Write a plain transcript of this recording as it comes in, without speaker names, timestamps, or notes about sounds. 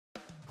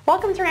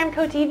Welcome to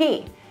Ramco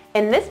TV.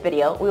 In this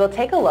video, we will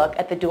take a look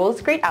at the dual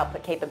discrete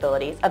output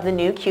capabilities of the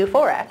new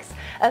Q4X,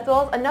 as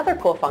well as another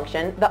cool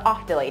function, the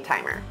off delay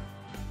timer.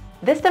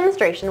 This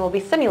demonstration will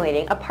be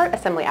simulating a part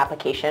assembly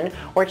application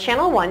where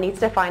channel 1 needs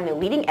to find the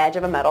leading edge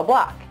of a metal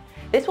block.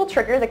 This will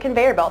trigger the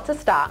conveyor belt to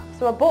stop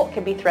so a bolt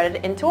can be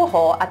threaded into a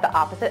hole at the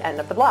opposite end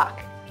of the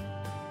block.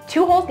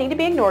 2 holes need to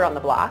be ignored on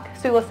the block,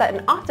 so we will set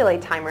an off delay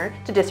timer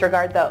to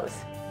disregard those.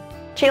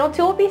 Channel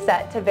 2 will be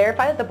set to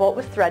verify that the bolt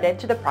was threaded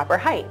to the proper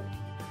height.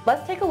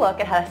 Let's take a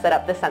look at how to set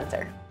up the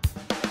sensor.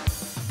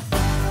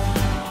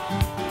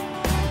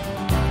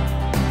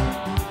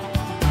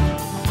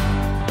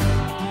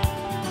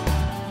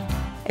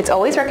 It's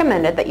always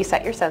recommended that you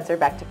set your sensor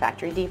back to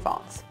factory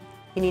defaults.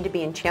 You need to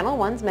be in Channel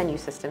 1's menu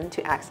system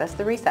to access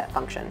the reset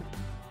function.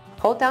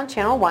 Hold down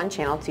Channel 1,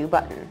 Channel 2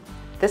 button.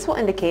 This will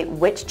indicate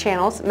which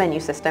channel's menu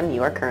system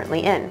you are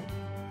currently in.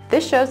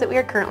 This shows that we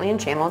are currently in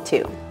Channel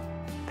 2.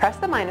 Press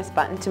the minus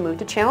button to move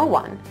to Channel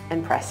 1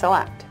 and press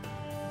Select.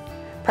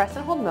 Press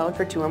and hold mode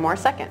for 2 or more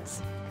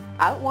seconds.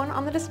 Out 1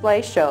 on the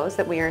display shows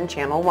that we are in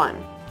Channel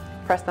 1.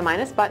 Press the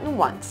minus button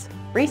once.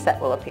 Reset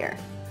will appear.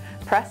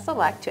 Press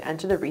Select to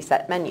enter the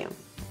reset menu.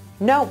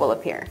 No will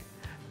appear.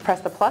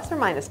 Press the plus or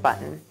minus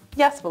button.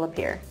 Yes will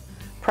appear.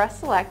 Press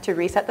Select to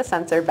reset the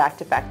sensor back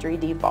to factory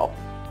default.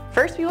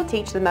 First, we will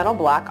teach the metal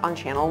block on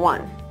Channel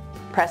 1.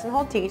 Press and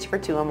hold Teach for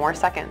 2 or more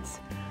seconds.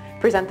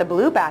 Present the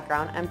blue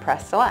background and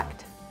press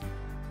Select.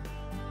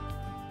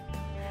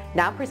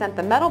 Now present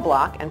the metal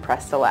block and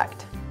press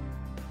Select.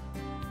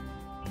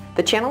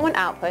 The Channel 1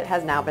 output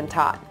has now been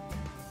taught.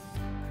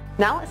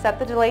 Now let's set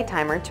the delay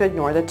timer to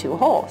ignore the 2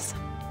 holes.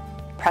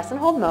 Press and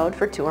hold mode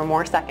for 2 or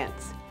more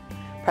seconds.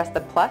 Press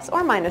the plus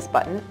or minus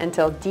button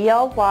until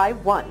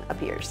DLY1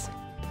 appears.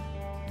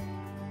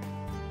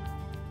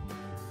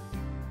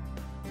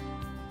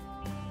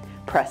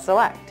 Press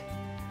Select.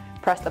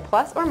 Press the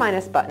plus or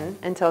minus button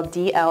until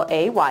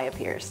DLAY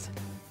appears.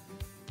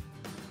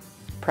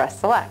 Press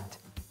Select.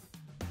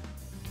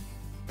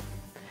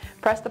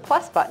 Press the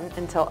plus button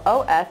until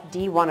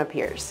OFD1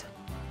 appears.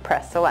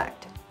 Press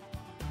Select.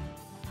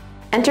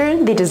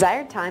 Enter the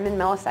desired time in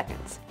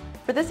milliseconds.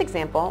 For this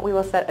example, we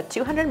will set a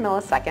 200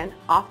 millisecond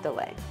off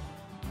delay.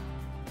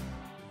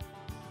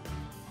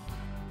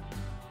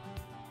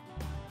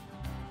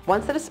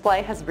 Once the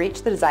display has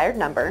reached the desired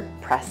number,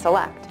 press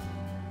Select.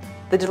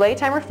 The delay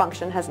timer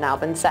function has now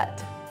been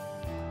set.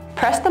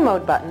 Press the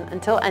mode button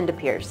until end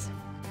appears.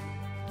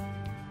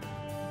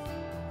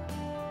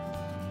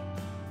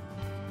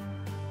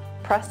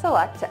 Press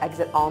Select to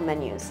exit all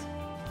menus.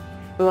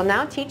 We will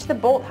now teach the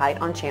bolt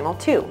height on Channel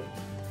 2.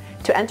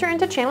 To enter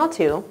into Channel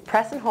 2,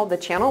 press and hold the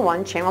Channel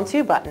 1, Channel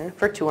 2 button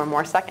for 2 or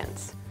more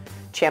seconds.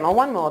 Channel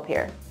 1 will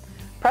appear.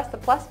 Press the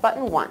plus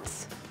button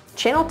once.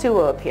 Channel 2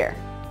 will appear.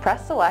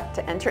 Press Select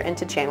to enter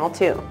into Channel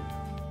 2.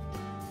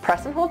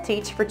 Press and hold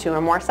Teach for 2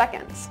 or more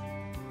seconds.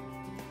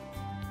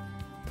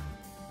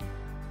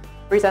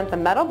 Present the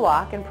metal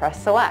block and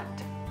press Select.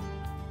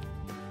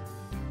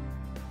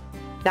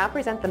 Now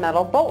present the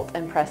metal bolt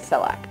and press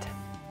Select.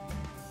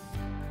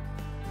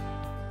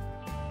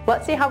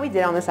 Let's see how we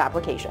did on this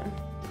application.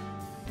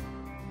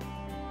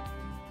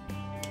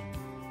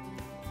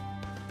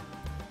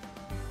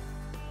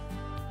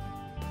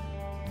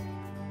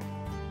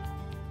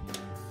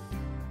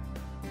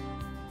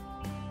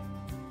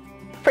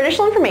 For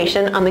additional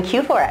information on the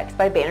Q4X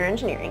by Banner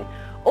Engineering,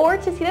 or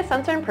to see the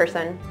sensor in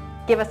person,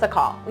 give us a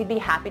call. We'd be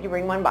happy to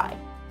bring one by.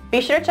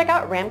 Be sure to check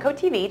out Ramco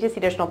TV to see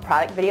additional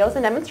product videos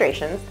and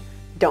demonstrations.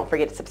 Don't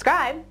forget to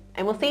subscribe,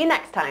 and we'll see you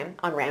next time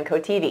on Ramco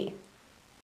TV.